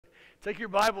Take your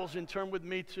Bibles and turn with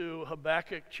me to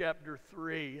Habakkuk chapter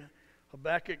 3.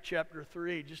 Habakkuk chapter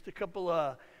 3. Just a couple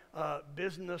of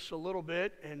business a little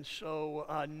bit. And so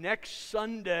next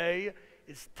Sunday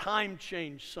is Time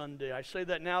Change Sunday. I say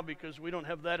that now because we don't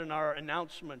have that in our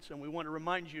announcements, and we want to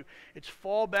remind you it's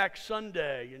Fallback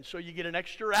Sunday, and so you get an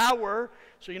extra hour.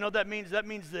 So you know what that means? That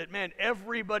means that, man,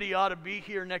 everybody ought to be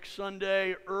here next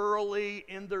Sunday early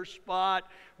in their spot,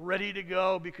 ready to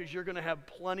go, because you're going to have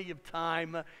plenty of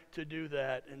time to do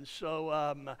that. And so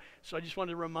I just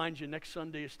wanted to remind you, next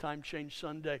Sunday is Time Change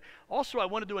Sunday. Also, I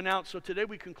wanted to announce, so today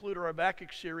we conclude our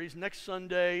Habakkuk series. Next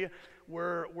Sunday,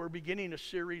 we're beginning a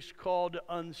series called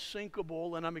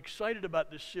Unsinkable, and I'm excited about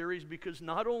this series because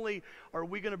not only are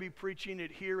we going to be preaching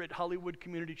it here at Hollywood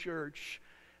Community Church,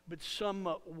 but some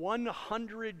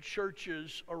 100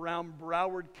 churches around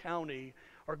Broward County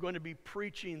are going to be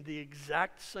preaching the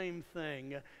exact same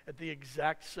thing at the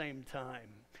exact same time.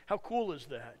 How cool is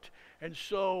that? And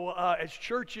so as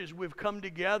churches, we've come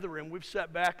together and we've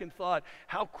sat back and thought,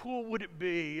 how cool would it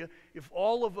be if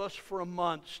all of us for a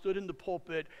month stood in the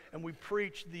pulpit and we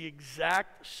preached the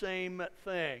exact same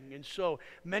thing? And so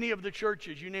many of the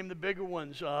churches, you name the bigger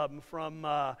ones, from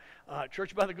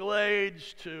Church by the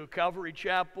Glades to Calvary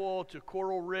Chapel to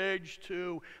Coral Ridge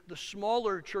to the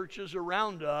smaller churches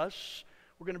around us,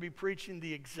 we're going to be preaching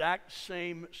the exact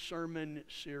same sermon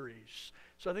series.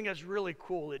 So I think that's really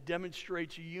cool. It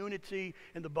demonstrates unity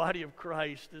in the body of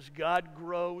Christ as God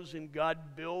grows and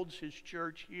God builds His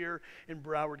church here in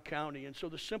Broward County. And so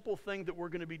the simple thing that we're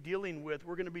going to be dealing with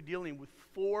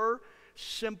 4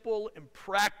 simple and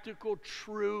practical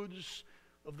truths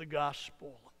of the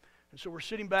gospel. And so we're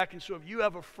sitting back, and so if you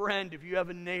have a friend, if you have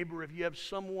a neighbor, if you have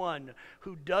someone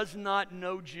who does not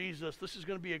know Jesus, this is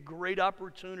going to be a great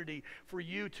opportunity for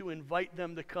you to invite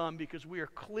them to come, because we are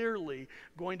clearly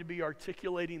going to be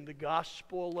articulating the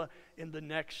gospel in the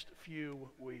next few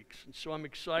weeks. And so I'm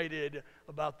excited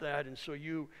about that, and so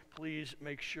you please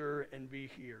make sure and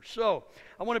be here. So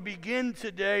I want to begin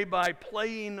today by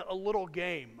playing a little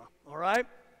game, all right?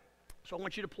 So I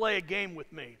want you to play a game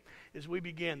with me as we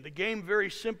begin. The game very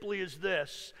simply is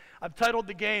this. I've titled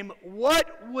the game,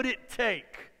 What Would It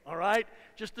Take? All right?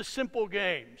 Just a simple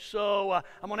game. So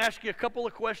I'm going to ask you a couple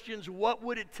of questions. What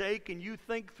would it take? And you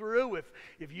think through.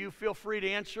 If you feel free to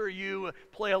answer, you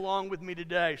play along with me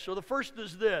today. So the first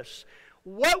is this.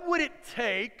 What would it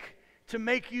take to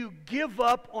make you give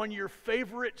up on your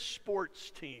favorite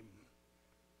sports team?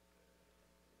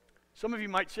 Some of you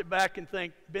might sit back and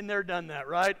think, been there, done that,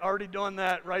 right? Already done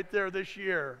that right there this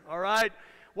year, all right?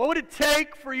 What would it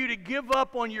take for you to give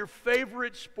up on your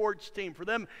favorite sports team? For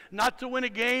them not to win a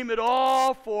game at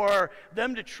all, for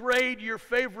them to trade your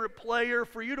favorite player,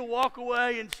 for you to walk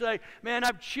away and say, man,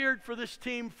 I've cheered for this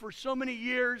team for so many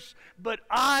years, but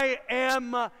I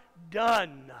am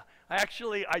done.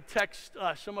 I text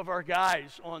some of our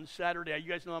guys on Saturday. You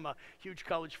guys know I'm a huge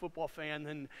college football fan,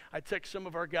 and I text some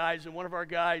of our guys, and one of our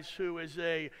guys who is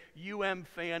a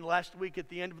fan, last week at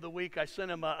the end of the week, I sent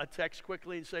him a text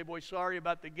quickly and say, boy, sorry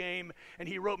about the game, and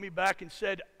he wrote me back and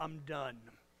said, I'm done.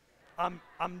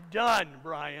 I'm done,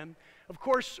 Brian. Of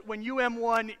course, when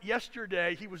won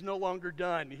yesterday, he was no longer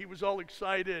done. He was all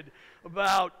excited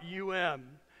about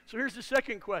So here's the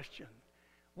second question.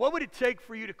 What would it take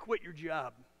for you to quit your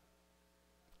job?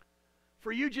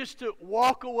 For you just to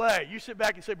walk away. You sit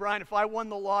back and say, Brian, if I won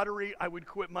the lottery, I would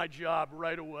quit my job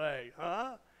right away.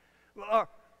 Huh?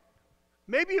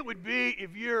 Maybe it would be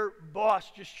if your boss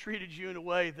just treated you in a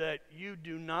way that you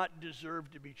do not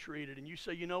deserve to be treated. And you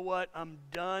say, you know what? I'm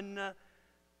done.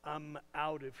 I'm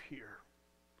out of here.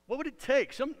 What would it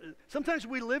take? Sometimes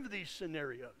we live these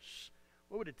scenarios.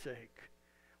 What would it take?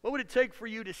 What would it take for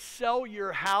you to sell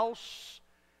your house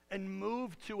and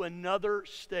move to another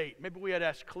state? Maybe we had to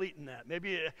ask Clayton that.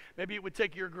 Maybe it would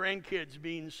take your grandkids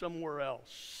being somewhere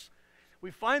else.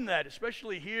 We find that,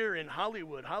 especially here in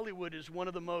Hollywood. Hollywood is one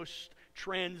of the most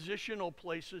transitory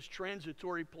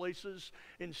places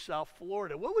in South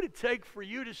Florida. What would it take for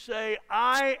you to say,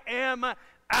 I am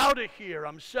out of here.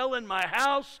 I'm selling my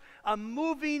house. I'm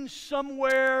moving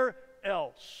somewhere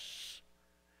else.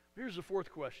 Here's the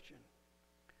fourth question.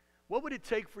 What would it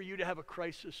take for you to have a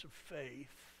crisis of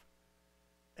faith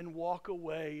and walk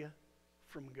away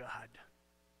from God?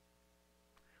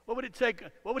 What would it take?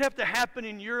 What would have to happen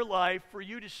in your life for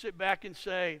you to sit back and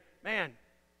say, man,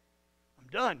 I'm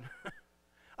done.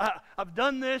 I've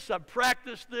done this, I've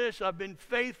practiced this, I've been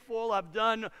faithful, I've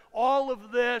done all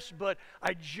of this, but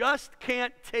I just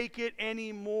can't take it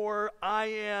anymore. I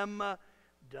am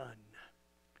done.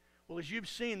 Well, as you've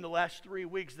seen the last 3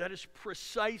 weeks, that is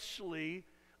precisely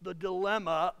the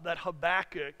dilemma that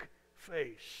Habakkuk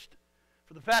faced.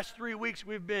 For the past 3 weeks,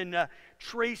 we've been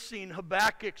tracing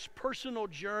Habakkuk's personal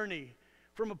journey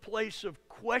from a place of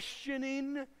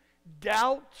questioning,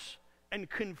 doubt, and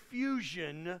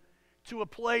confusion to a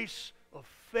place of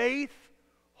faith,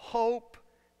 hope,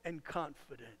 and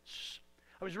confidence.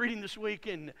 I was reading this week,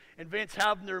 and Vance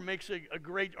Havner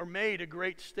made a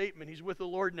great statement. He's with the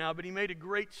Lord now, but he made a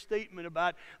great statement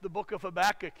about the book of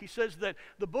Habakkuk. He says that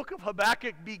the book of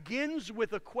Habakkuk begins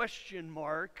with a question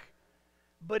mark,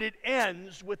 but it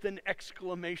ends with an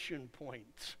exclamation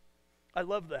point. I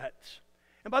love that.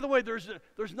 And by the way, there's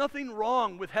nothing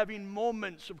wrong with having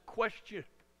moments of question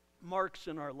marks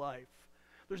in our life.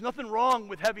 There's nothing wrong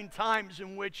with having times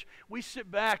in which we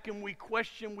sit back and we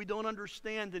question, we don't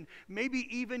understand, and maybe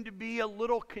even to be a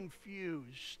little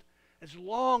confused, as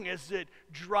long as it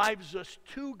drives us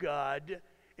to God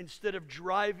instead of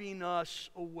driving us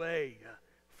away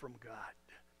from God.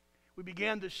 We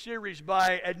began this series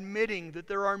by admitting that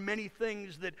there are many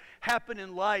things that happen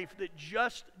in life that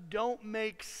just don't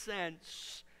make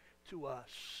sense to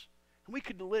us. And we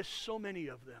could list so many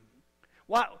of them.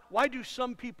 Why do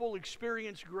some people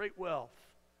experience great wealth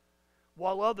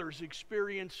while others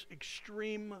experience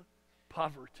extreme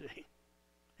poverty?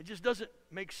 It just doesn't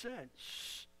make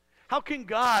sense. How can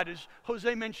God, as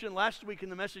Jose mentioned last week in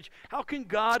the message, how can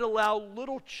God allow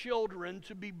little children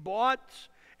to be bought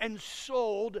and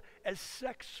sold as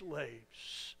sex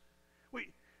slaves?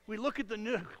 We look at the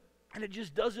news and it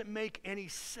just doesn't make any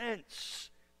sense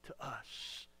to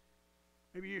us.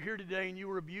 Maybe you're here today and you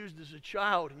were abused as a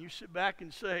child and you sit back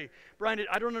and say, Brian,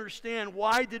 I don't understand.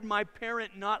 Why did my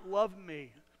parent not love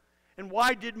me? And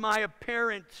why did my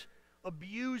parent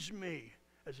abuse me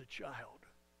as a child?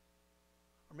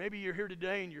 Or maybe you're here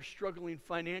today and you're struggling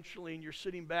financially and you're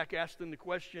sitting back asking the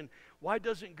question, why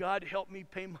doesn't God help me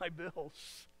pay my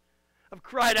bills? I've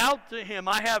cried out to Him.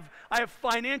 I have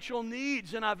financial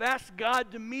needs and I've asked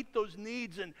God to meet those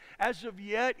needs, and as of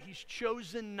yet He's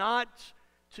chosen not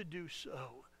to do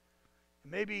so.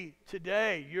 Maybe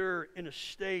today you're in a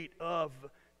state of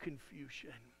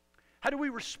confusion. How do we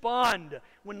respond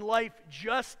when life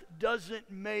just doesn't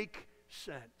make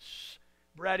sense?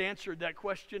 Brad answered that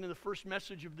question in the first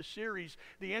message of the series.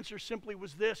 The answer simply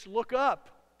was this: look up.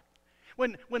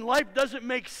 When life doesn't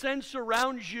make sense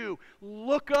around you,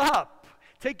 look up.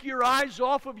 Take your eyes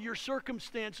off of your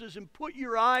circumstances and put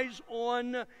your eyes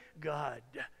on God.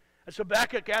 As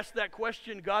Habakkuk asked that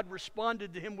question, God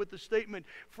responded to him with the statement,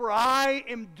 "For I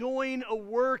am doing a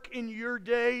work in your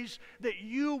days that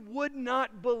you would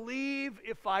not believe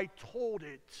if I told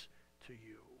it to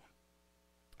you."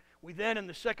 We then, in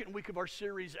the second week of our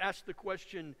series, asked the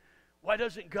question, why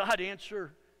doesn't God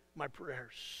answer my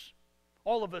prayers?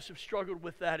 All of us have struggled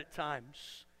with that at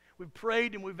times. We've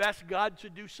prayed and we've asked God to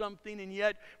do something, and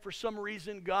yet, for some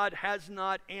reason, God has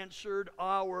not answered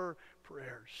our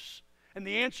prayers. And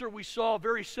the answer we saw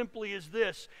very simply is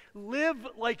this: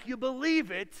 live like you believe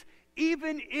it,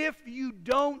 even if you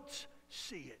don't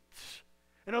see it.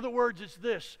 In other words, it's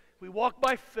this: we walk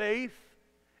by faith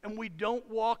and we don't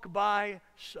walk by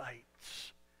sight.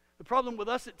 The problem with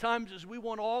us at times is we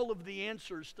want all of the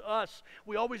answers to us.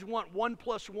 We always want 1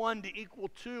 + 1 to equal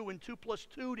 2 and 2 +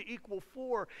 2 to equal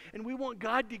 4. And we want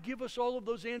God to give us all of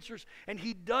those answers, and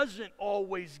He doesn't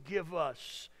always give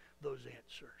us those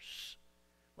answers.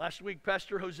 Last week,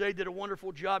 Pastor Jose did a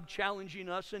wonderful job challenging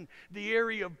us in the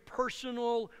area of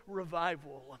personal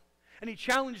revival. And he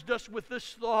challenged us with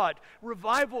this thought: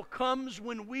 revival comes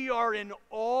when we are in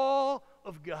awe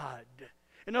of God.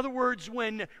 In other words,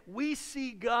 when we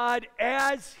see God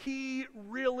as He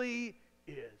really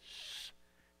is.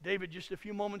 David just a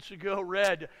few moments ago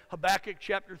read Habakkuk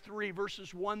chapter 3,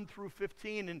 verses 1 through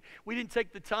 15, and we didn't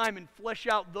take the time and flesh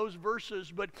out those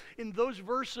verses, but in those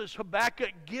verses,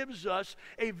 Habakkuk gives us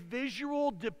a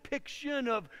visual depiction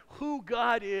of who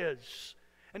God is.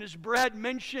 And as Brad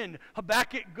mentioned,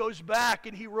 Habakkuk goes back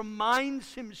and he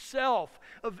reminds himself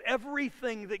of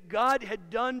everything that God had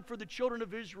done for the children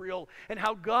of Israel and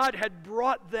how God had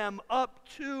brought them up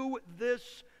to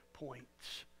this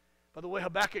point. By the way,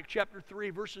 Habakkuk chapter 3,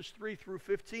 verses 3 through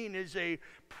 15 is a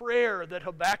prayer that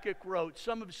Habakkuk wrote.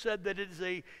 Some have said that it is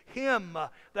a hymn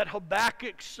that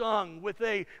Habakkuk sung with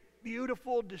a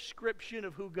beautiful description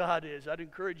of who God is. I'd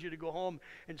encourage you to go home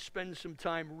and spend some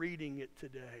time reading it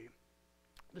today.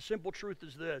 The simple truth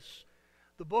is this: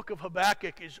 the book of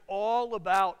Habakkuk is all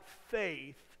about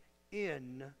faith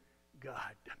in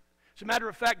God. As a matter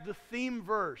of fact, the theme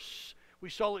verse, we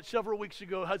saw it several weeks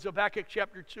ago, has Habakkuk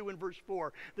chapter 2 and verse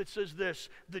 4 that says this: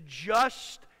 the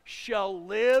just shall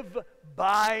live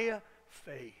by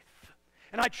faith.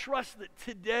 And I trust that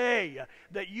today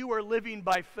that you are living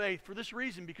by faith for this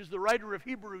reason, because the writer of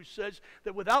Hebrews says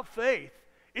that without faith,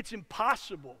 it's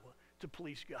impossible to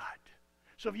please God.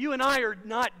 So if you and I are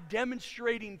not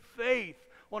demonstrating faith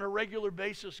on a regular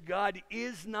basis, God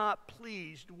is not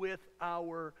pleased with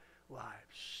our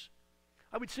lives.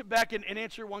 I would sit back and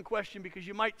answer one question, because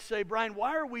you might say, Brian,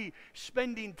 why are we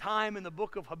spending time in the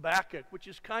book of Habakkuk, which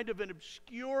is kind of an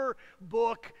obscure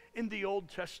book in the Old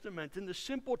Testament? And the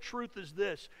simple truth is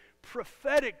this: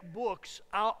 prophetic books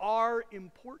are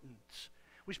important.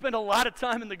 We spend a lot of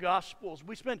time in the Gospels.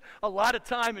 We spend a lot of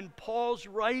time in Paul's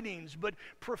writings, but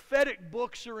prophetic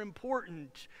books are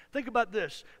important. Think about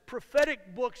this.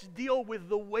 Prophetic books deal with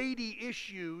the weighty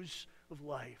issues of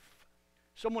life.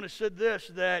 Someone has said this,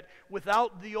 that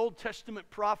without the Old Testament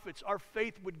prophets, our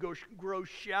faith would grow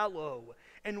shallow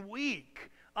and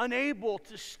weak, unable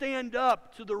to stand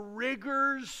up to the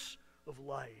rigors of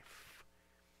life.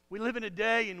 We live in a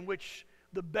day in which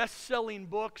the best-selling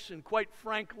books and, quite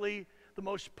frankly, the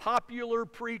most popular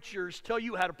preachers tell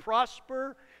you how to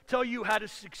prosper, tell you how to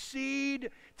succeed,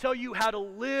 tell you how to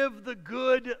live the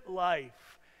good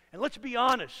life. And let's be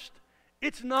honest,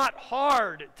 it's not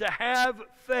hard to have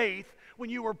faith when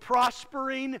you are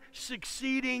prospering,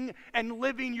 succeeding, and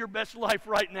living your best life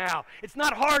right now. It's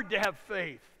not hard to have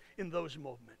faith in those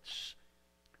moments.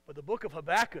 But the book of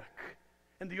Habakkuk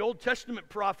and the Old Testament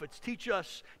prophets teach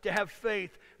us to have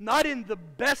faith not in the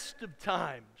best of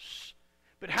times,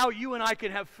 but how you and I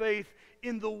can have faith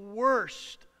in the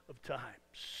worst of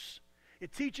times.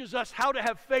 It teaches us how to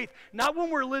have faith not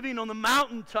when we're living on the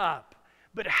mountaintop,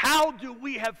 but how do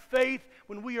we have faith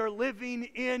when we are living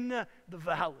in the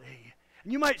valley.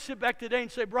 And you might sit back today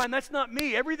and say, Brian, that's not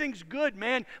me. Everything's good,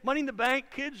 man. Money in the bank,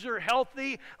 kids are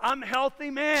healthy. I'm healthy,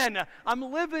 man.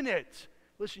 I'm living it.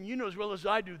 Listen, you know as well as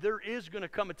I do, there is going to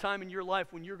come a time in your life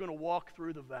when you're going to walk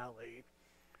through the valley.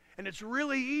 And it's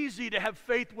really easy to have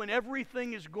faith when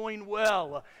everything is going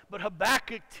well. But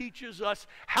Habakkuk teaches us,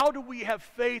 how do we have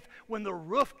faith when the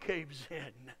roof caves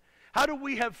in? How do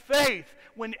we have faith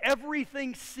when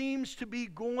everything seems to be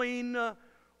going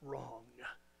wrong?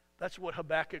 That's what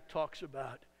Habakkuk talks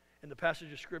about in the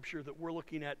passage of Scripture that we're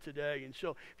looking at today. And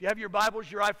so if you have your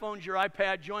Bibles, your iPhones, your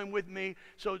iPad, join with me.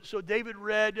 So David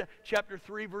read chapter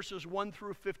 3, verses 1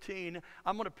 through 15.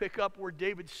 I'm going to pick up where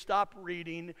David stopped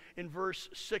reading in verse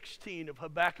 16 of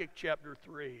Habakkuk chapter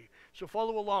 3. So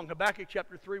follow along. Habakkuk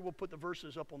chapter 3, we'll put the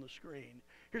verses up on the screen.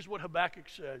 Here's what Habakkuk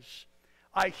says.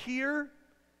 I hear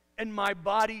and my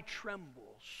body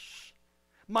trembles.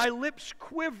 My lips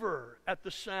quiver at the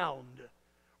sound.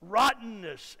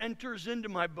 Rottenness enters into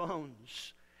my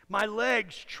bones. My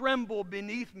legs tremble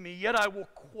beneath me, yet I will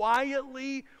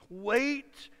quietly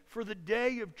wait for the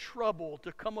day of trouble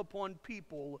to come upon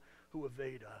people who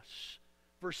evade us.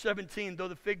 Verse 17, though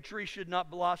the fig tree should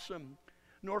not blossom,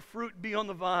 nor fruit be on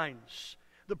the vines,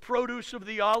 the produce of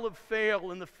the olive fail,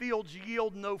 and the fields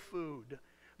yield no food,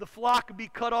 the flock be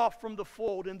cut off from the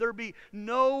fold, and there be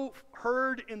no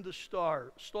herd in the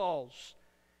stalls,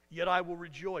 yet I will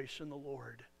rejoice in the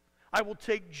Lord. I will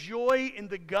take joy in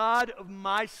the God of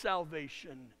my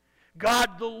salvation.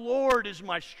 God the Lord is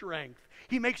my strength.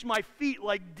 He makes my feet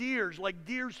like deer's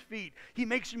feet. He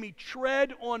makes me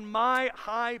tread on my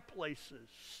high places.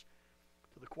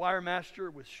 To the choir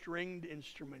master with stringed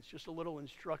instruments, just a little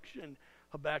instruction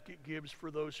Habakkuk gives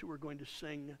for those who are going to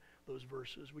sing those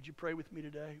verses. Would you pray with me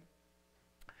today?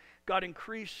 God,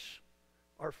 increase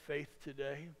our faith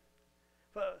today.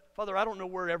 Father, I don't know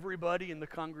where everybody in the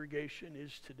congregation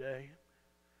is today.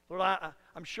 Lord,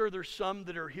 I'm sure there's some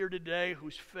that are here today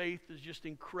whose faith is just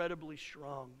incredibly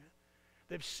strong.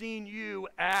 They've seen you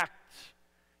act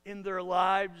in their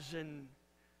lives, and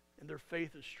their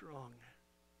faith is strong.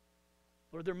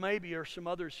 Lord, there maybe are some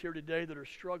others here today that are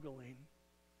struggling.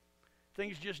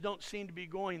 Things just don't seem to be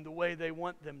going the way they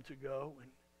want them to go.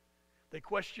 And they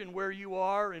question where you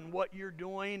are and what you're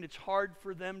doing. It's hard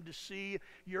for them to see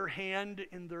your hand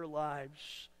in their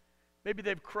lives. Maybe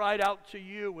they've cried out to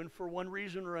you, and for one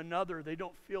reason or another, they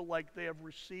don't feel like they have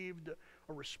received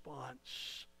a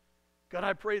response. God,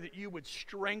 I pray that you would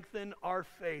strengthen our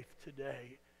faith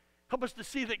today. Help us to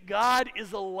see that God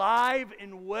is alive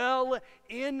and well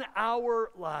in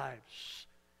our lives.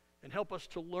 And help us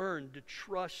to learn to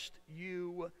trust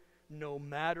you no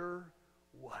matter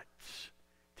what.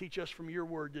 Teach us from your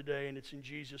word today, and it's in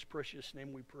Jesus' precious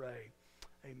name we pray.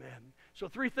 Amen. So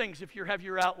 3 things if you have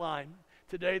your outline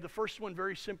today. The first one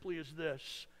very simply is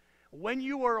this. When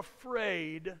you are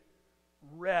afraid,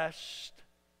 rest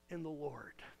in the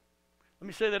Lord. Let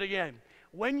me say that again.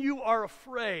 When you are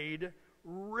afraid,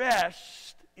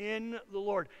 rest in the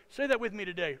Lord. Say that with me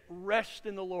today. Rest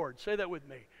in the Lord. Say that with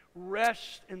me.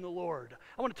 rest in the Lord.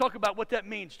 I want to talk about what that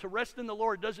means. To rest in the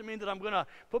Lord doesn't mean that I'm going to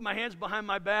put my hands behind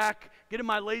my back, get in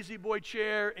my lazy boy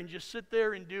chair, and just sit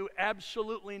there and do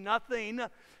absolutely nothing.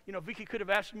 You know, Vicky could have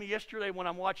asked me yesterday when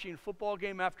I'm watching football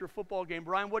game after football game,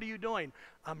 Brian, what are you doing?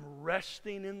 I'm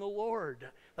resting in the Lord.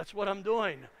 That's what I'm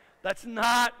doing. That's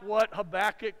not what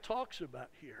Habakkuk talks about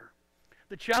here.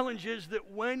 The challenge is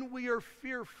that when we are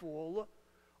fearful,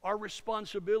 our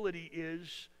responsibility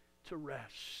is to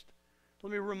rest.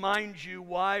 Let me remind you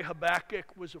why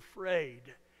Habakkuk was afraid.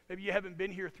 Maybe you haven't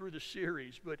been here through the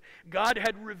series, but God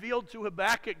had revealed to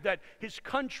Habakkuk that his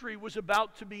country was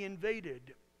about to be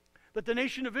invaded. That the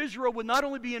nation of Israel would not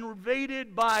only be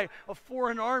invaded by a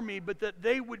foreign army, but that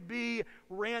they would be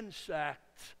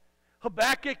ransacked.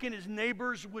 Habakkuk and his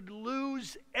neighbors would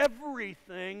lose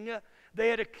everything they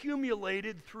had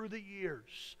accumulated through the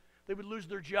years. They would lose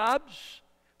their jobs.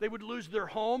 They would lose their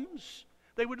homes.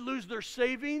 They would lose their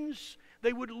savings.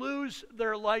 They would lose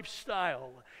their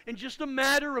lifestyle. In just a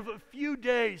matter of a few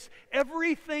days,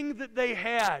 everything that they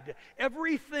had,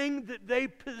 everything that they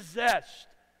possessed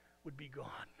would be gone.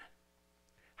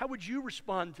 How would you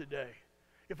respond today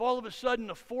if all of a sudden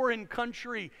a foreign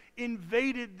country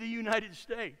invaded the United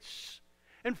States?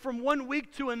 And from one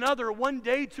week to another, one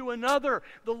day to another,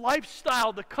 the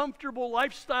lifestyle, the comfortable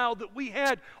lifestyle that we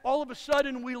had, all of a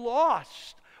sudden we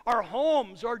lost. Our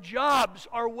homes, our jobs,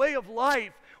 our way of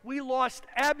life, we lost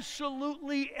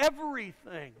absolutely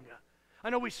everything. I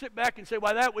know we sit back and say,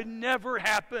 well, that would never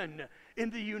happen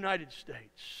in the United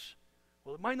States.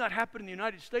 Well, it might not happen in the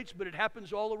United States, but it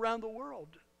happens all around the world.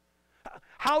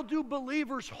 How do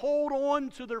believers hold on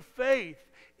to their faith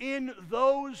in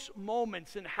those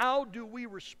moments, and how do we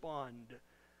respond?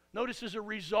 Notice as a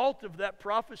result of that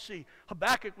prophecy,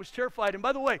 Habakkuk was terrified. And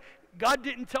by the way, God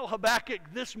didn't tell Habakkuk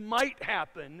this might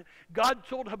happen. God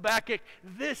told Habakkuk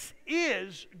this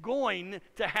is going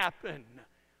to happen.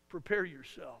 Prepare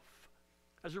yourself.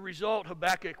 As a result,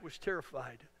 Habakkuk was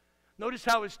terrified. Notice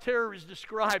how his terror is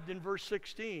described in verse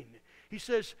 16. He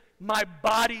says, my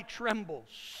body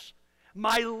trembles,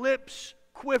 my lips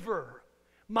quiver,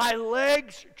 my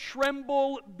legs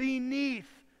tremble beneath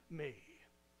me.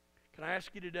 Can I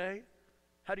ask you today,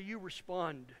 how do you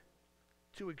respond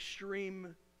to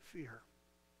extreme fear?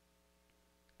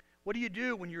 What do you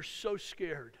do when you're so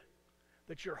scared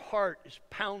that your heart is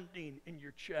pounding in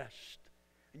your chest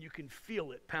and you can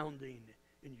feel it pounding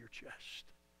in your chest?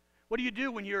 What do you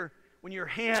do when your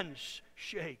hands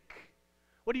shake?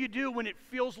 What do you do when it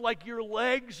feels like your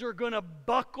legs are going to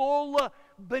buckle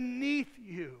beneath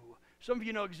you? Some of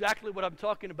you know exactly what I'm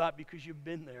talking about because you've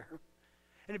been there.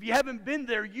 And if you haven't been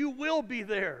there, you will be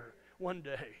there one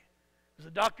day. As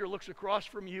the doctor looks across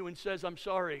from you and says, I'm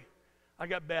sorry, I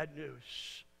got bad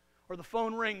news. Or the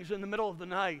phone rings in the middle of the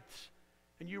night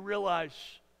and you realize,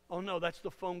 oh no, that's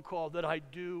the phone call that I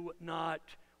do not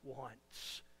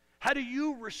want. How do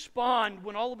you respond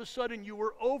when all of a sudden you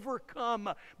were overcome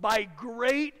by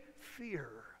great fear?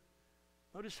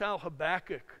 Notice how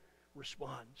Habakkuk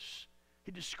responds.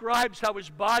 He describes how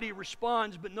his body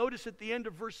responds, but notice at the end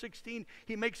of verse 16,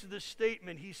 he makes this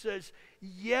statement. He says,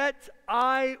 yet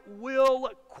I will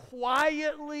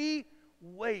quietly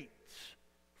wait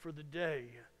for the day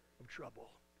of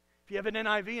trouble. If you have an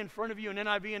NIV in front of you, an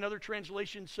NIV and other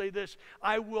translations say this,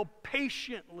 I will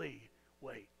patiently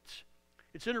wait.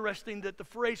 It's interesting that the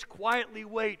phrase quietly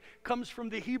wait comes from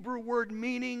the Hebrew word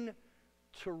meaning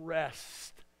to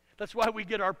rest. That's why we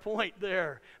get our point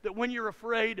there, that when you're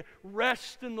afraid,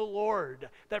 rest in the Lord.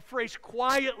 That phrase,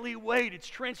 quietly wait, it's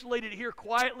translated here,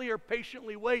 quietly or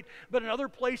patiently wait, but in other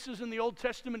places in the Old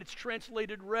Testament, it's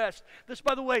translated rest. This,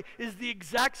 by the way, is the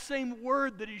exact same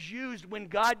word that is used when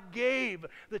God gave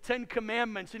the Ten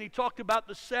Commandments, and he talked about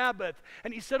the Sabbath,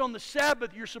 and he said on the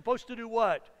Sabbath, you're supposed to do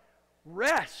what?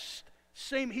 Rest.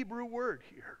 Same Hebrew word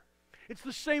here. It's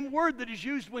the same word that is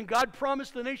used when God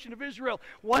promised the nation of Israel,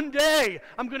 one day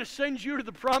I'm going to send you to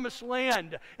the promised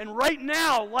land. And right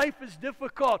now, life is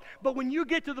difficult. But when you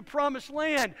get to the promised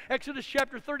land, Exodus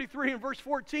chapter 33 and verse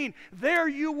 14, there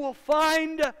you will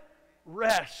find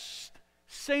rest.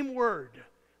 Same word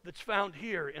that's found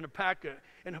here in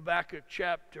Habakkuk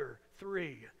chapter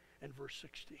 3 and verse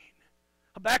 16.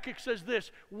 Habakkuk says this,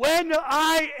 when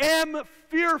I am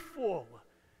fearful,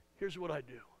 here's what I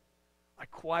do. I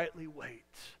quietly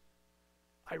wait.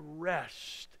 I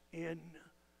rest in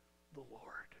the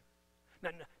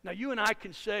Lord. Now you and I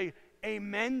can say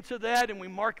amen to that, and we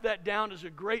mark that down as a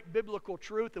great biblical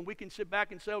truth, and we can sit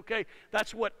back and say, okay,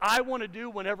 that's what I want to do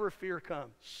whenever fear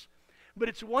comes. But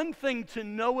it's one thing to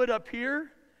know it up here,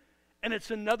 and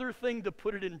it's another thing to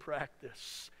put it in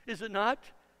practice. Is it not?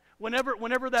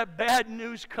 whenever that bad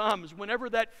news comes, whenever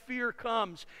that fear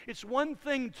comes, it's one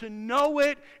thing to know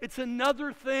it, it's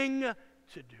another thing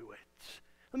to do it.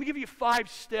 Let me give you 5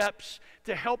 steps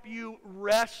to help you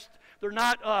rest. They're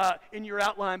not in your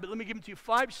outline, but let me give them to you.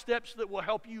 5 steps that will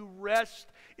help you rest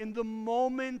in the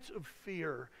moment of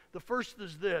fear. The first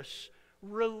is this: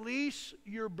 release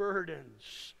your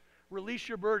burdens. Release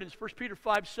your burdens. 1 Peter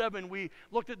 5:7, we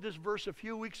looked at this verse a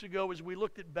few weeks ago as we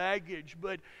looked at baggage,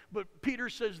 but Peter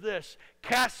says this: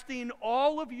 casting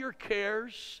all of your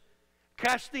cares,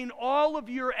 casting all of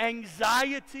your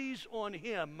anxieties on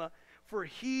him, for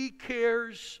he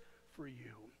cares for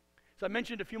you. As I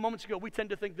mentioned a few moments ago, we tend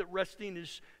to think that resting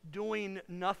is doing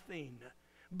nothing.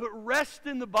 But rest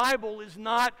in the Bible is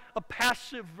not a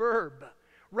passive verb.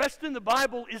 Rest in the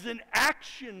Bible is an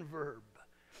action verb.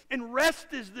 And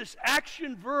rest is this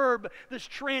action verb, this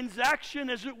transaction,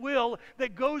 as it will,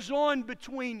 that goes on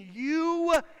between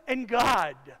you and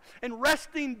God. And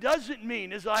resting doesn't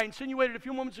mean, as I insinuated a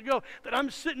few moments ago, that I'm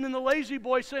sitting in the lazy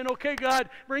boy saying, okay, God,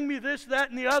 bring me this, that,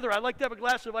 and the other. I'd like to have a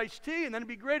glass of iced tea, and then it'd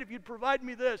be great if you'd provide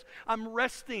me this. I'm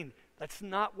resting. That's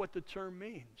not what the term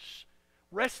means.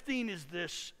 Resting is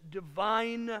this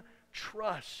divine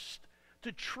trust.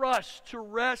 To trust, to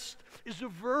rest is a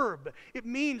verb. It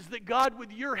means that God,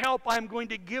 with your help, I'm going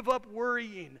to give up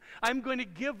worrying. I'm going to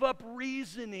give up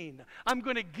reasoning. I'm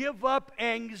going to give up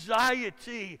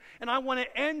anxiety. And I want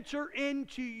to enter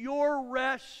into your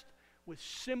rest with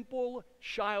simple,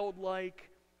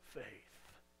 childlike faith.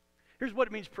 Here's what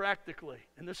it means practically,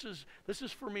 and this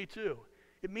is for me too.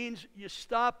 It means you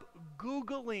stop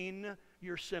Googling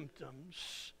your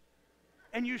symptoms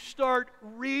and you start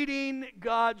reading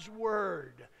God's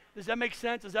Word. Does that make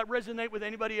sense? Does that resonate with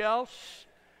anybody else?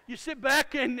 You sit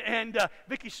back and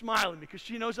Vicky's smiling because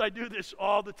she knows I do this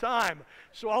all the time.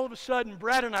 So all of a sudden,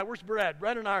 where's Brad?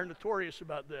 Brad and I are notorious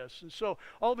about this. And so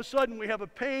all of a sudden we have a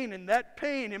pain, and that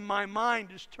pain in my mind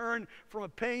is turned from a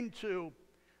pain to,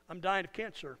 I'm dying of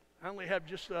cancer. I only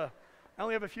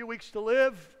have a few weeks to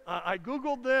live. I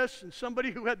Googled this, and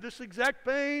somebody who had this exact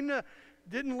pain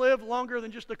didn't live longer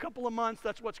than just a couple of months.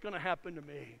 That's what's going to happen to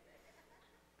me.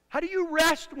 How do you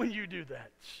rest when you do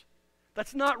that?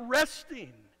 That's not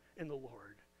resting in the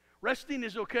Lord. Resting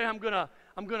is, okay, I'm going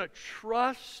to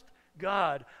trust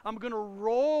God. I'm going to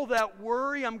roll that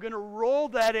worry, I'm going to roll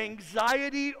that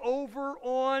anxiety over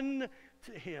on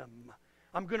to him.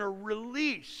 I'm going to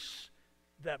release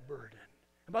that burden.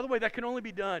 And by the way, that can only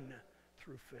be done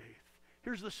through faith.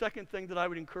 Here's the second thing that I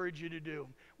would encourage you to do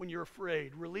when you're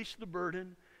afraid. Release the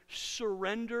burden.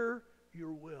 Surrender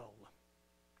your will.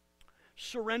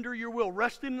 Surrender your will.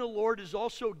 Resting in the Lord is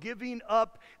also giving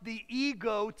up the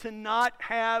ego to not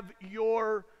have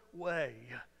your way.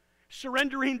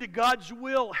 Surrendering to God's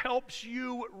will helps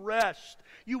you rest.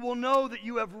 You will know that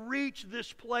you have reached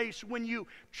this place when you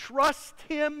trust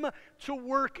him to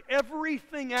work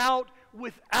everything out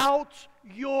without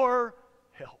your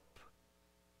help.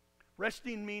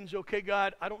 Resting means, okay,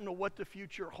 God, I don't know what the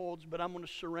future holds, but I'm going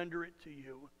to surrender it to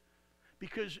you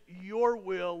because your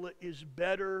will is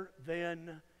better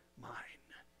than mine.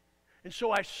 And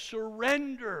so I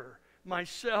surrender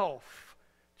myself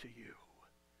to you.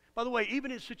 By the way,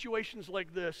 even in situations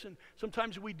like this, and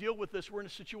sometimes we deal with this, we're in a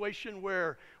situation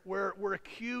where we're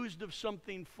accused of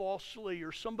something falsely,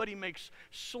 or somebody makes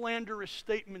slanderous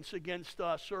statements against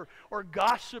us, or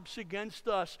gossips against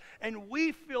us, and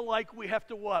we feel like we have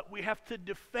to what? We have to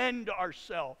defend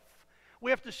ourselves.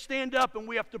 We have to stand up and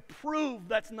we have to prove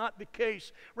that's not the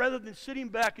case, rather than sitting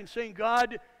back and saying,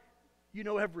 God, you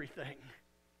know everything.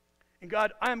 And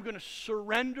God, I'm going to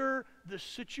surrender the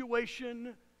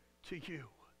situation to you.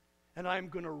 And I'm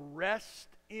going to rest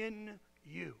in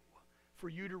you for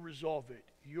you to resolve it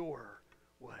your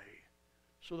way.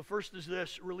 So the first is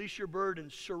this: release your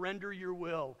burdens, surrender your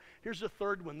will. Here's the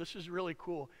third one. This is really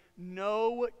cool.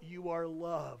 Know you are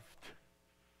loved.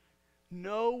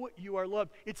 Know you are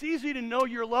loved. It's easy to know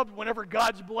you're loved whenever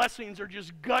God's blessings are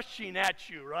just gushing at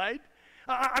you, right?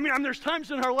 I mean, there's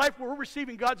times in our life where we're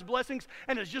receiving God's blessings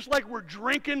and it's just like we're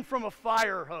drinking from a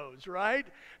fire hose, right?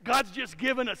 God's just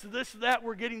given us this, that,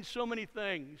 we're getting so many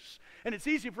things. And it's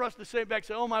easy for us to say back,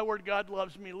 oh my word, God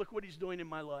loves me, look what he's doing in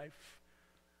my life.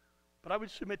 But I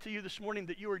would submit to you this morning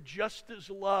that you are just as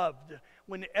loved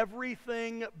when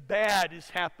everything bad is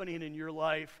happening in your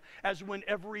life as when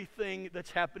everything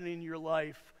that's happening in your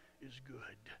life is good.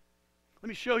 Let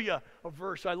me show you a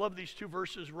verse. I love these two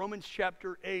verses. Romans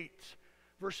chapter 8.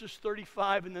 Verses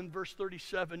 35 and then verse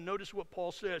 37. Notice what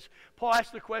Paul says. Paul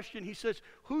asks the question. He says,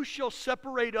 who shall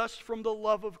separate us from the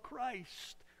love of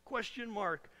Christ? Question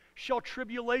mark. Shall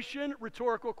tribulation?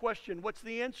 Rhetorical question. What's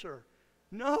the answer?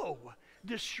 No.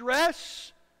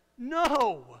 Distress?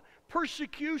 No.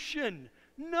 Persecution?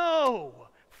 No.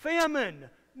 Famine?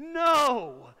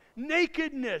 No.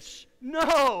 Nakedness?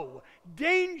 No.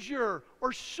 Danger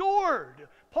or sword?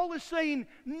 Paul is saying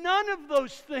none of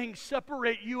those things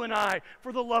separate you and I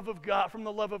from the love of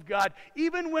God.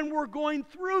 Even when we're going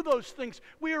through those things,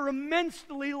 we are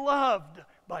immensely loved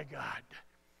by God.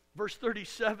 Verse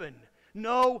 37,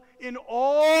 no, in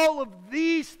all of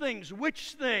these things,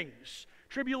 which things?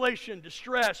 Tribulation,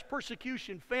 distress,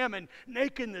 persecution, famine,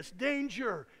 nakedness,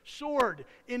 danger, sword.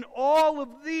 In all of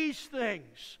these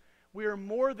things, we are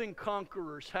more than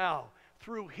conquerors. How?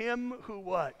 Through Him who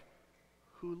what?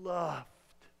 Who loved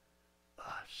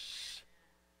us.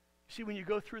 See, when you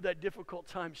go through that difficult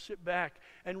time, sit back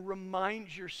and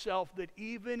remind yourself that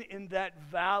even in that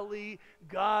valley,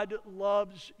 God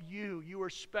loves you. You are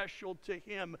special to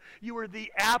Him. You are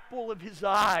the apple of His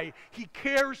eye. He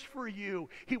cares for you.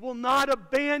 He will not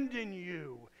abandon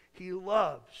you. He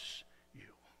loves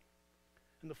you.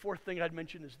 And the fourth thing I'd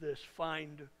mention is this: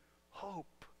 find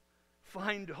hope.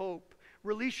 Find hope.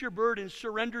 Release your burden,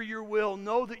 surrender your will,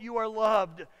 know that you are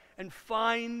loved, and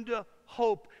find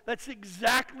hope. That's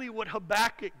exactly what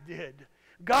Habakkuk did.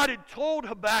 God had told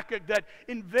Habakkuk that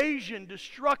invasion,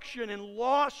 destruction, and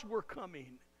loss were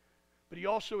coming. But He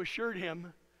also assured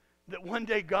him that one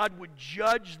day God would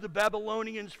judge the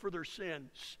Babylonians for their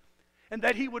sins, and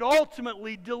that He would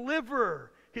ultimately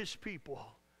deliver His people.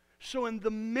 So in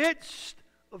the midst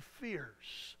of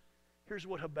fears, here's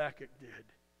what Habakkuk did.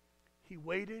 He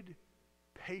waited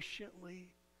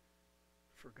patiently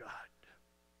for God.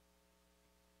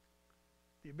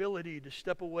 The ability to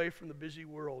step away from the busy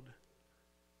world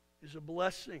is a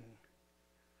blessing.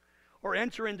 Or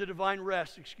enter into divine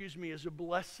rest, is a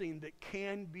blessing that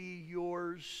can be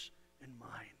yours and mine.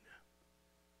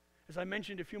 As I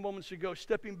mentioned a few moments ago,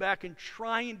 stepping back and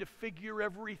trying to figure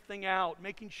everything out,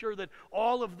 making sure that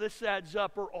all of this adds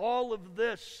up or all of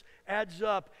this adds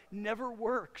up, never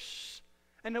works.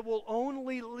 And it will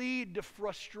only lead to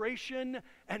frustration,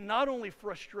 and not only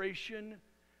frustration,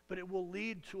 but it will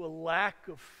lead to a lack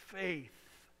of faith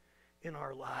in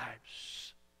our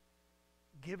lives.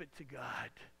 Give it to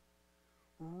God.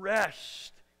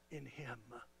 Rest in Him.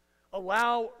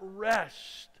 Allow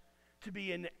rest to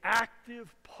be an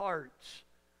active part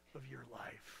of your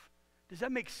life. Does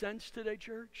that make sense today,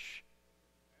 church?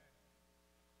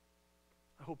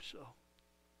 I hope so.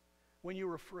 When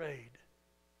you're afraid,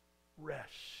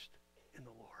 rest in the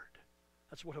Lord.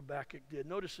 That's what Habakkuk did.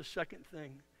 Notice the second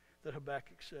thing that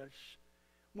Habakkuk says.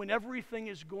 When everything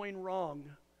is going wrong,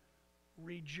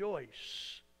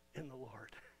 rejoice in the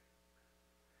Lord.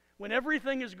 When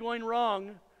everything is going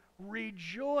wrong,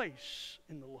 rejoice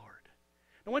in the Lord.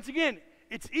 And once again,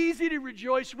 it's easy to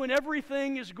rejoice when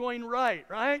everything is going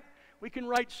right? We can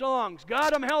write songs.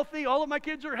 God, I'm healthy. All of my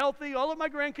kids are healthy. All of my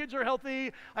grandkids are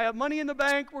healthy. I have money in the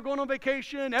bank. We're going on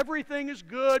vacation. Everything is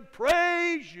good.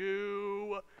 Praise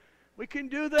you. We can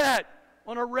do that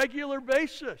on a regular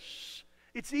basis.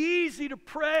 It's easy to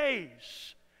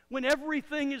praise when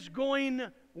everything is going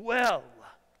well.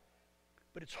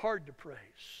 But it's hard to praise.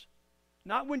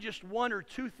 Not when just one or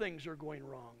two things are going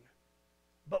wrong,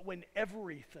 but when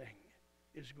everything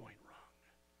is going wrong.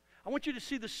 I want you to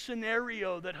see the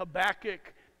scenario that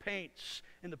Habakkuk paints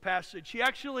in the passage. He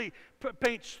actually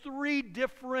paints three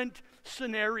different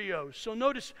scenarios. So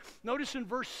notice in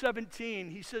verse 17,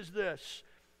 he says this: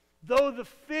 though the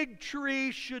fig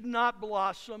tree should not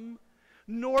blossom,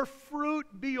 nor fruit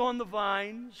be on the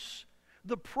vines,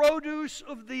 the produce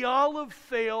of the olive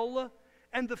fail,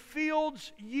 and the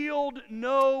fields yield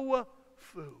no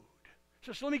food.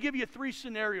 So let me give you three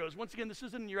scenarios. Once again, this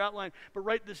isn't in your outline, but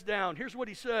write this down. Here's what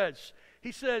he says.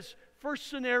 He says, first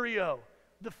scenario,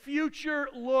 the future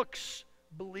looks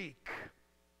bleak.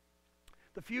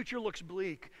 The future looks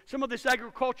bleak. Some of this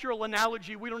agricultural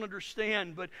analogy we don't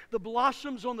understand, but the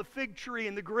blossoms on the fig tree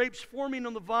and the grapes forming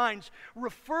on the vines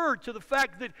refer to the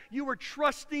fact that you are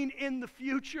trusting in the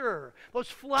future. Those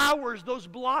flowers, those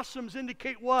blossoms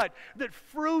indicate what? That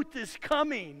fruit is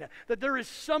coming, that there is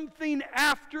something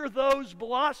after those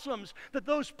blossoms, that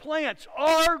those plants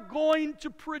are going to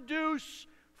produce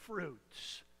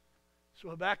fruits. So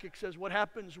Habakkuk says, what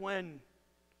happens when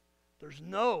there's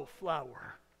no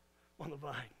flower on the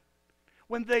vine?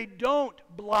 When they don't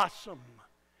blossom,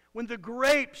 when the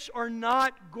grapes are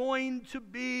not going to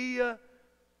be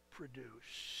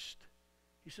produced.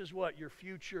 He says what? Your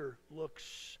future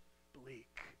looks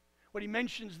bleak. What he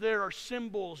mentions there are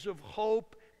symbols of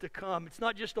hope to come. It's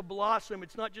not just a blossom,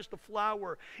 it's not just a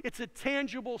flower. It's a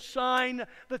tangible sign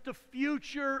that the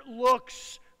future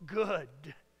looks good.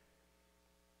 And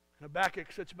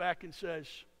Habakkuk sits back and says,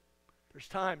 there's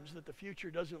times that the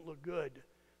future doesn't look good,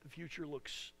 the future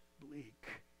looks bleak.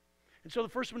 And so the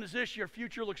first one is this: your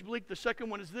future looks bleak. The second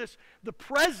one is this: the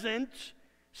present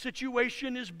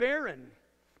situation is barren.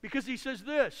 Because he says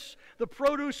this: the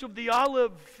produce of the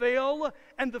olive fail,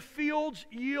 and the fields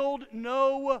yield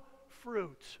no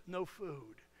fruit, no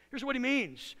food. Here's what he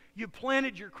means. You've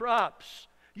planted your crops.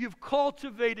 You've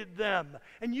cultivated them,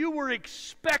 and you were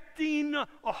expecting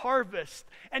a harvest.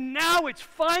 And now it's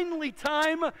finally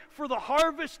time for the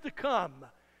harvest to come.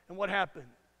 And what happened?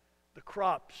 The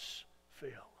crops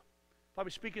fail. If I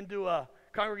was speaking to a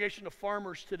congregation of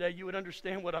farmers today, you would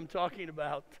understand what I'm talking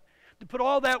about. To put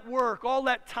all that work, all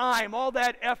that time, all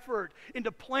that effort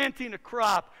into planting a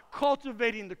crop,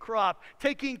 cultivating the crop,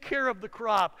 taking care of the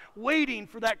crop, waiting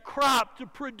for that crop to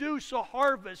produce a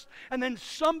harvest, and then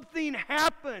something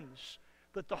happens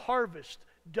that the harvest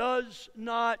does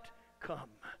not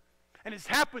come. And it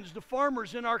happens to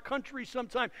farmers in our country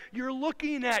sometimes. You're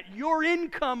looking at your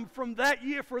income from that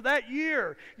year, for that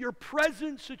year, your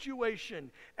present situation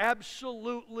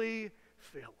absolutely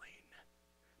failing.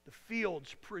 The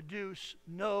fields produce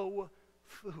no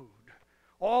food.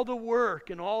 All the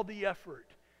work and all the effort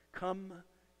come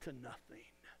to nothing.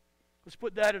 Let's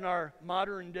put that in our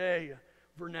modern day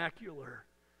vernacular.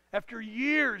 After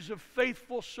years of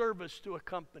faithful service to a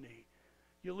company,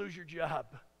 you lose your job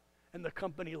and the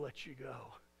company lets you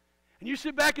go. And you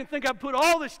sit back and think, I've put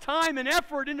all this time and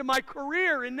effort into my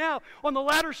career, and now on the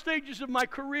latter stages of my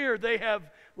career, they have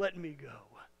let me go.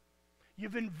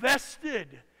 You've invested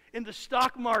in the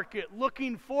stock market,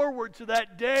 looking forward to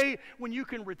that day when you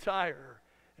can retire.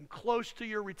 And close to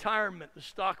your retirement, the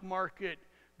stock market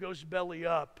goes belly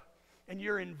up, and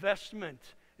your investment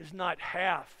is not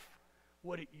half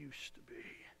what it used to be.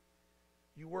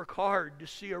 You work hard to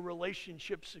see a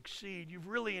relationship succeed. You've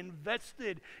really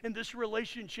invested in this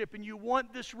relationship, and you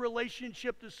want this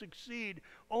relationship to succeed,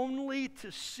 only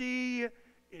to see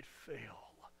it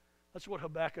fail. That's what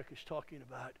Habakkuk is talking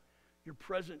about. Your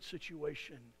present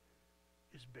situation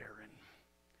is barren.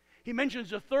 He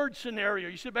mentions a third scenario.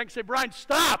 You sit back and say, Brian,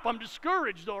 stop. I'm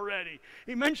discouraged already.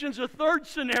 He mentions a third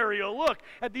scenario. Look,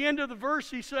 at the end of the verse,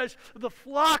 he says, the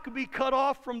flock be cut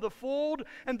off from the fold,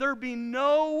 and there be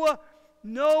no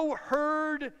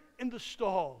herd in the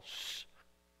stalls.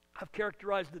 I've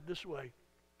characterized it this way.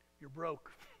 You're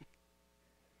broke.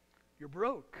 You're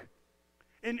broke.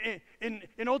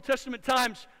 In Old Testament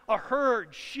times, a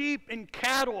herd, sheep and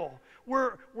cattle,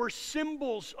 were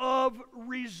symbols of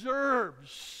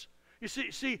reserves. You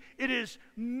see, it is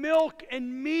milk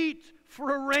and meat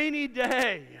for a rainy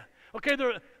day. Okay,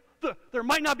 there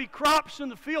might not be crops in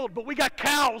the field, but we got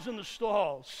cows in the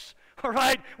stalls. All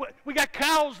right, we got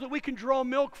cows that we can draw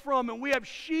milk from, and we have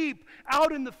sheep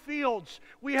out in the fields.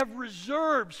 We have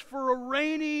reserves for a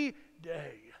rainy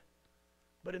day.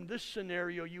 But in this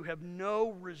scenario, you have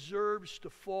no reserves to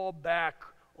fall back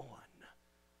on.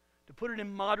 To put it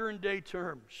in modern day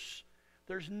terms,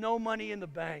 there's no money in the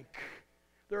bank.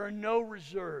 There are no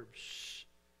reserves,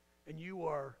 and you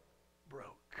are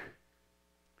broke.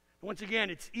 Once again,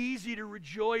 it's easy to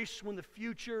rejoice when the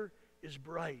future is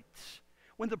bright,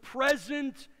 when the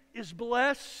present is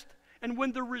blessed, and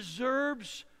when the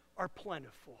reserves are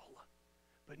plentiful.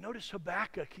 But notice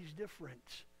Habakkuk, he's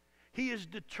different. He is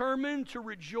determined to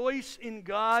rejoice in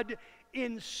God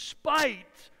in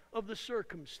spite of the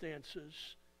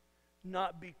circumstances,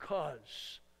 not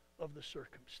because of the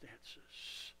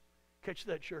circumstances. Catch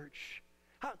that, church?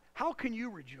 How can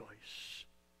you rejoice?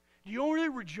 Do you only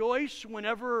rejoice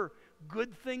whenever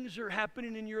good things are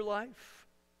happening in your life?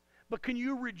 But can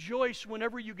you rejoice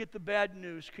whenever you get the bad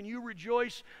news? Can you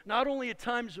rejoice not only at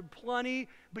times of plenty,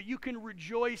 but you can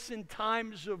rejoice in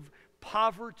times of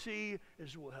poverty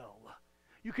as well?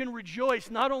 You can rejoice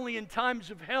not only in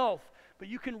times of health, but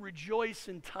you can rejoice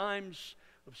in times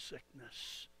of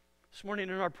sickness. This morning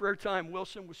in our prayer time,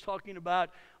 Wilson was talking about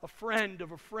a friend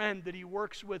of a friend that he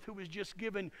works with who was just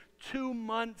given 2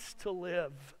 months to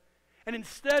live. And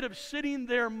instead of sitting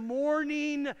there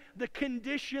mourning the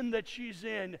condition that she's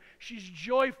in, she's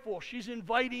joyful. She's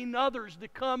inviting others to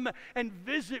come and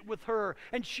visit with her.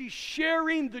 And she's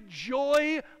sharing the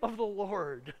joy of the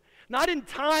Lord. Not in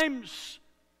times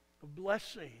of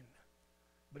blessing,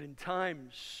 but in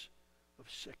times of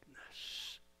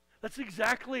sickness. That's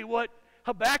exactly what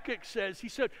Habakkuk says. He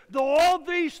said, though all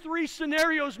these three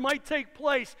scenarios might take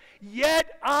place,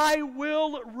 yet I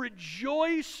will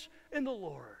rejoice in the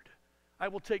Lord. I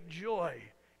will take joy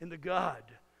in the God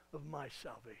of my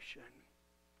salvation.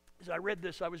 As I read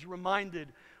this, I was reminded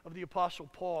of the Apostle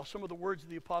Paul, some of the words of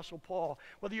the Apostle Paul.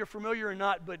 Whether you're familiar or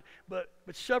not, but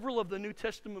several of the New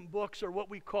Testament books are what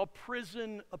we call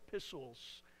prison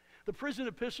epistles. The prison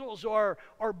epistles are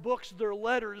books, they're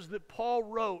letters that Paul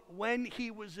wrote when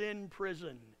he was in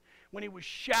prison, when he was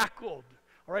shackled.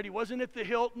 All right, he wasn't at the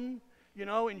Hilton,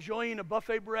 enjoying a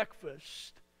buffet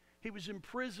breakfast. He was in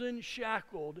prison,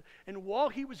 shackled, and while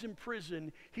he was in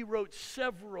prison, he wrote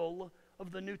several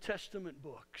of the New Testament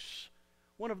books.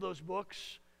 One of those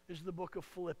books is the book of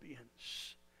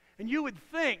Philippians. And you would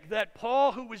think that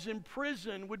Paul, who was in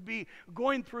prison, would be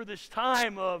going through this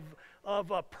time of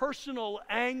personal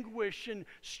anguish and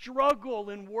struggle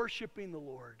in worshiping the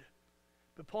Lord.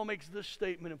 But Paul makes this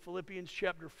statement in Philippians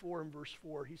chapter 4 and verse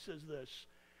 4. He says this,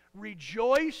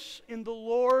 "Rejoice in the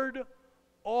Lord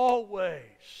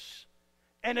always.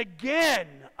 And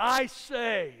again, I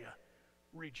say,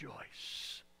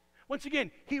 rejoice." Once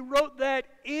again, he wrote that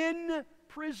in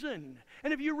prison.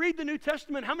 And if you read the New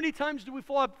Testament, how many times do we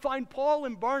find Paul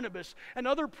and Barnabas and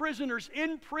other prisoners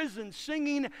in prison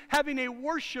singing, having a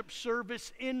worship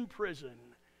service in prison?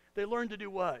 They learned to do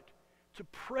what? To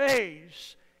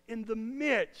praise in the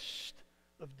midst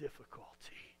of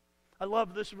difficulty. I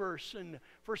love this verse in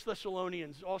 1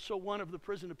 Thessalonians, also one of the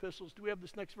prison epistles. Do we have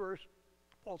this next verse?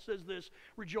 Paul says this,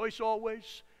 "Rejoice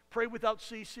always, pray without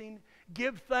ceasing,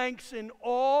 give thanks in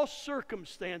all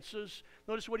circumstances."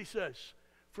 Notice what he says,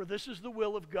 "For this is the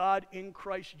will of God in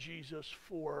Christ Jesus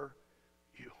for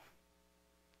you."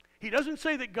 He doesn't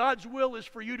say that God's will is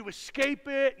for you to escape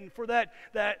it and for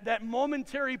that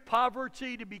momentary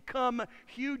poverty to become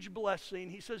huge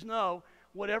blessing. He says, no,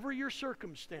 whatever your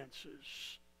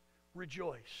circumstances,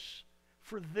 rejoice.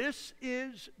 For this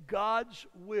is God's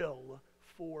will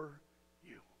for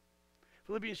you.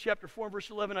 Philippians chapter 4 and verse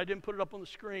 11, I didn't put it up on the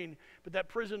screen, but that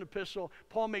prison epistle,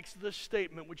 Paul makes this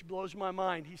statement which blows my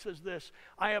mind. He says this,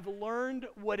 "I have learned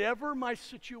whatever my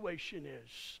situation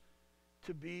is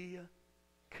to be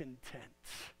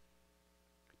content."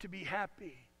 To be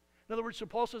happy. In other words, so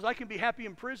Paul says, I can be happy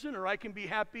in prison or I can be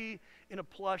happy in a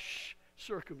plush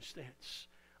circumstance.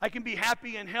 I can be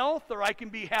happy in health or I can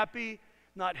be happy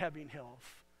not having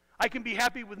health. I can be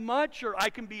happy with much or I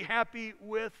can be happy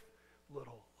with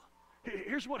little.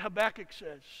 Here's what Habakkuk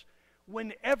says.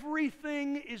 When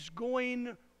everything is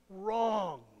going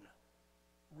wrong,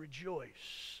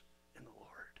 rejoice in the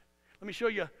Lord. Let me show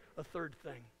you a third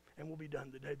thing, and we'll be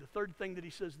done today. The third thing that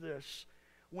he says this,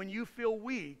 when you feel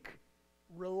weak,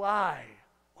 rely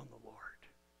on the Lord.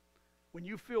 When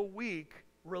you feel weak,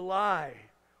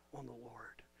 rely on the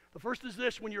Lord. The first is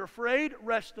this, when you're afraid,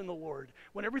 rest in the Lord.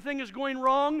 When everything is going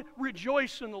wrong,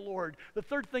 rejoice in the Lord. The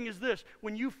third thing is this,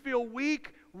 when you feel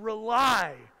weak,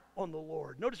 rely on the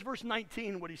Lord. Notice verse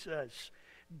 19, what he says.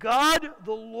 God,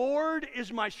 the Lord,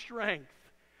 is my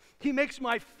strength. He makes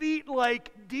my feet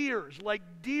like deer's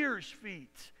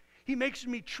feet. He makes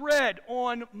me tread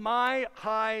on my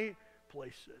high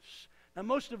places. Now,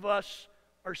 most of us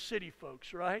are city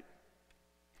folks, right?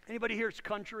 Anybody here is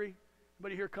country?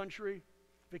 Anybody here country?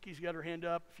 Vicky's got her hand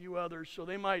up, a few others, so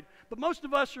they might. But most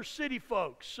of us are city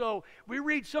folks. So we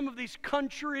read some of these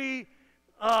country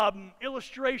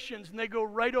illustrations, and they go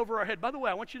right over our head. By the way,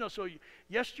 I want you to know, so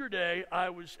yesterday I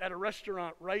was at a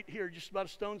restaurant right here, just about a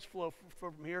stone's throw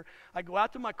from here. I go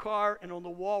out to my car, and on the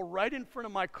wall right in front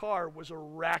of my car was a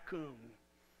raccoon.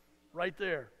 Right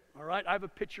there. All right? I have a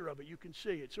picture of it. You can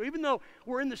see it. So even though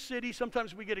we're in the city,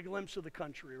 sometimes we get a glimpse of the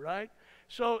country, right?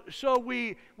 So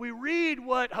we read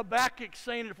what Habakkuk's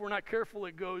saying, and if we're not careful,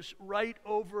 it goes right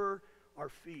over our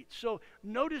feet. So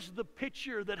notice the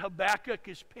picture that Habakkuk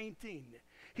is painting.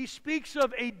 He speaks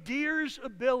of a deer's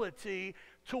ability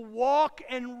to walk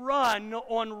and run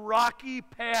on rocky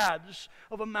paths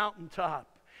of a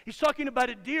mountaintop. He's talking about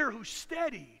a deer who's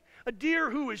steady, a deer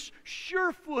who is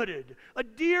sure-footed, a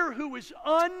deer who is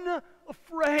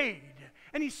unafraid.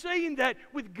 And he's saying that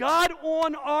with God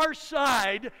on our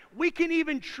side, we can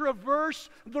even traverse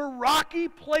the rocky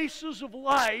places of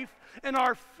life, and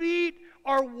our feet,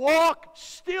 our walk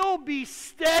still be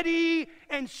steady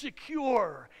and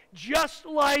secure, just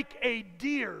like a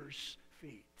deer's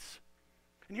feet.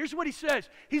 And here's what he says.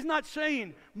 He's not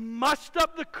saying, muster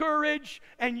up the courage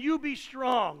and you be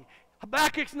strong.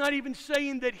 Habakkuk's not even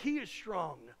saying that he is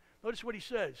strong. Notice what he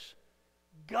says.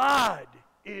 God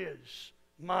is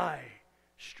my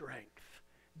strength.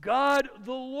 God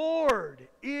the Lord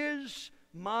is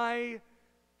my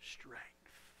strength.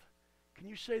 Can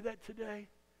you say that today?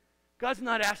 God's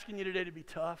not asking you today to be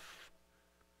tough.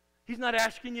 He's not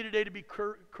asking you today to be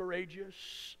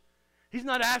courageous. He's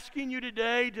not asking you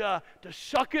today to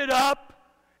suck it up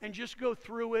and just go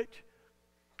through it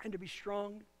and to be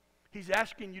strong. He's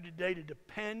asking you today to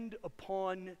depend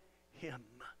upon Him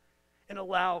and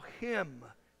allow Him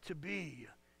to be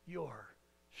your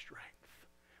strength.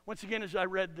 Once again, as I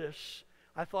read this,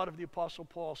 I thought of the Apostle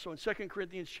Paul. So in 2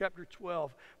 Corinthians chapter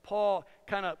 12, Paul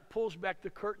kind of pulls back the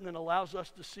curtain and allows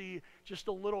us to see just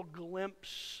a little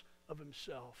glimpse of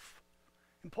himself.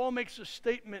 And Paul makes a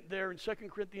statement there in 2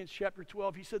 Corinthians chapter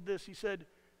 12. He said this, he said,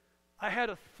 I had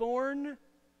a thorn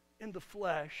in the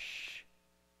flesh,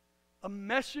 a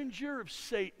messenger of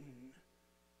Satan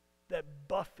that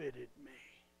buffeted me,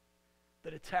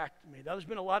 that attacked me. Now, there's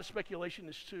been a lot of speculation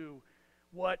as to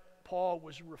what Paul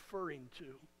was referring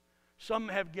to. Some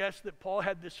have guessed that Paul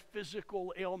had this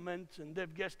physical ailment, and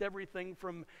they've guessed everything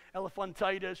from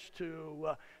elephantitis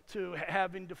to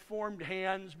having deformed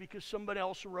hands because somebody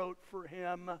else wrote for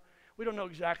him. We don't know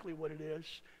exactly what it is.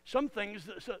 Some things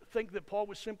think that Paul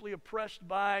was simply oppressed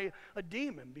by a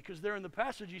demon, because there in the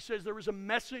passage he says there was a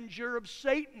messenger of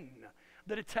Satan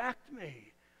that attacked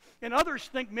me. And others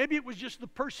think maybe it was just the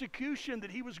persecution that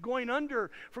he was going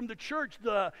under from the church,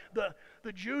 the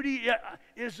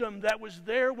Judaism that was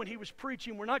there when he was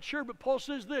preaching. We're not sure, but Paul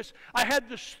says this, I had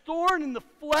this thorn in the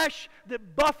flesh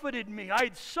that buffeted me. I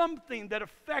had something that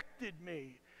affected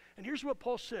me. And here's what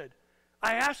Paul said,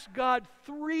 I asked God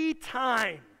 3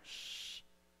 times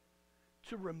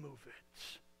to remove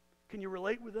it. Can you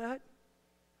relate with that?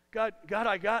 God,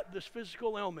 I got this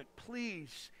physical ailment.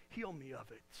 Please heal me of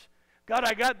it. God,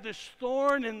 I got this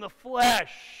thorn in the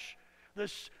flesh,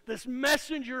 this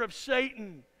messenger of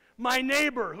Satan, my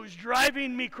neighbor who's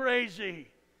driving me crazy.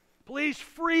 Please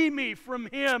free me from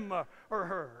him or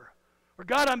her. Or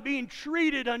God, I'm being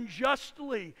treated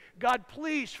unjustly. God,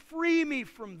 please free me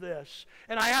from this.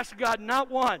 And I ask God not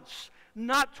once,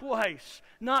 not twice,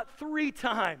 not 3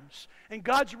 times. And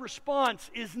God's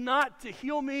response is not to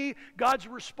heal me. God's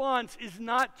response is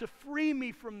not to free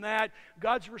me from that.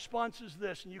 God's response is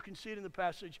this, and you can see it in the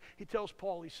passage. He tells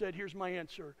Paul, he said, here's my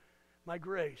answer. My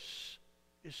grace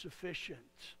is sufficient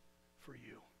for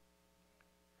you.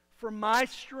 For my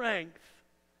strength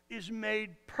is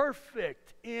made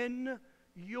perfect in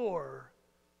your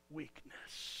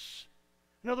weakness.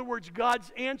 In other words,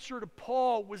 God's answer to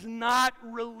Paul was not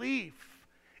relief.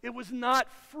 It was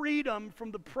not freedom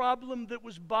from the problem that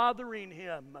was bothering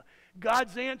him.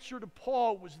 God's answer to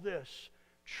Paul was this,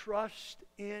 trust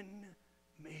in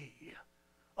me.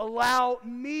 Allow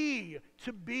me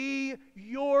to be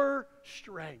your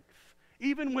strength.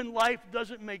 Even when life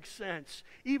doesn't make sense.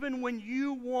 Even when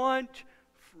you want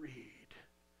freed.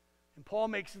 And Paul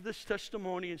makes this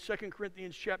testimony in 2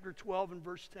 Corinthians chapter 12 and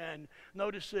verse 10.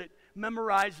 Notice it,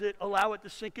 memorize it, allow it to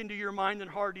sink into your mind and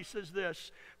heart. He says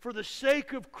this, for the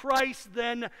sake of Christ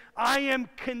then, I am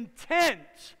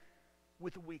content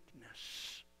with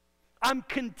weakness. I'm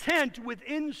content with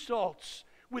insults,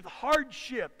 with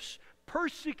hardships,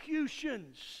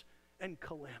 persecutions, and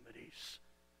calamities.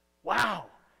 Wow,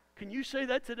 can you say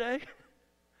that today?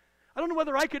 I don't know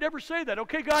whether I could ever say that.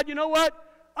 Okay, God, you know what?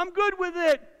 I'm good with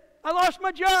it. I lost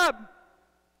my job.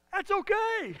 That's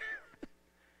okay.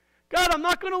 God, I'm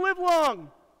not going to live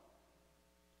long.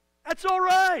 That's all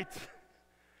right.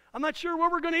 I'm not sure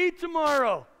what we're going to eat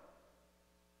tomorrow.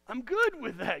 I'm good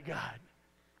with that, God.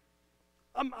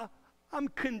 I'm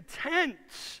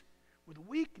content with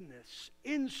weakness,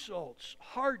 insults,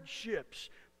 hardships,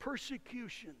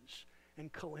 persecutions,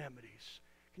 and calamities.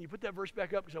 Can you put that verse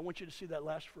back up? Because I want you to see that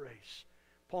last phrase.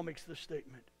 Paul makes this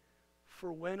statement.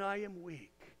 For when I am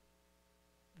weak,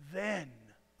 then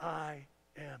I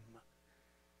am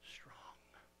strong.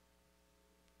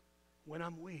 When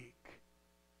I'm weak,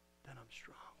 then I'm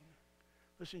strong.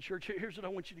 Listen, church, here's what I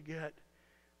want you to get.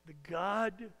 The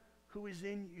God who is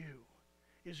in you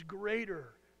is greater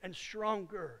and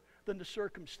stronger than the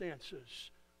circumstances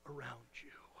around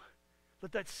you.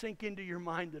 Let that sink into your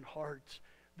mind and heart.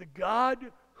 The God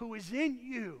who is in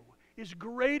you is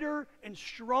greater and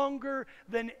stronger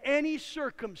than any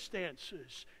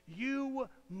circumstances you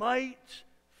might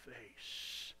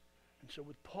face. And so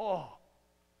with Paul,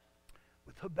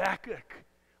 with Habakkuk,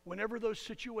 whenever those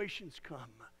situations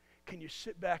come, can you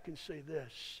sit back and say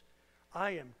this,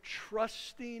 I am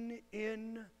trusting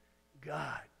in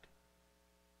God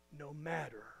no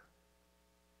matter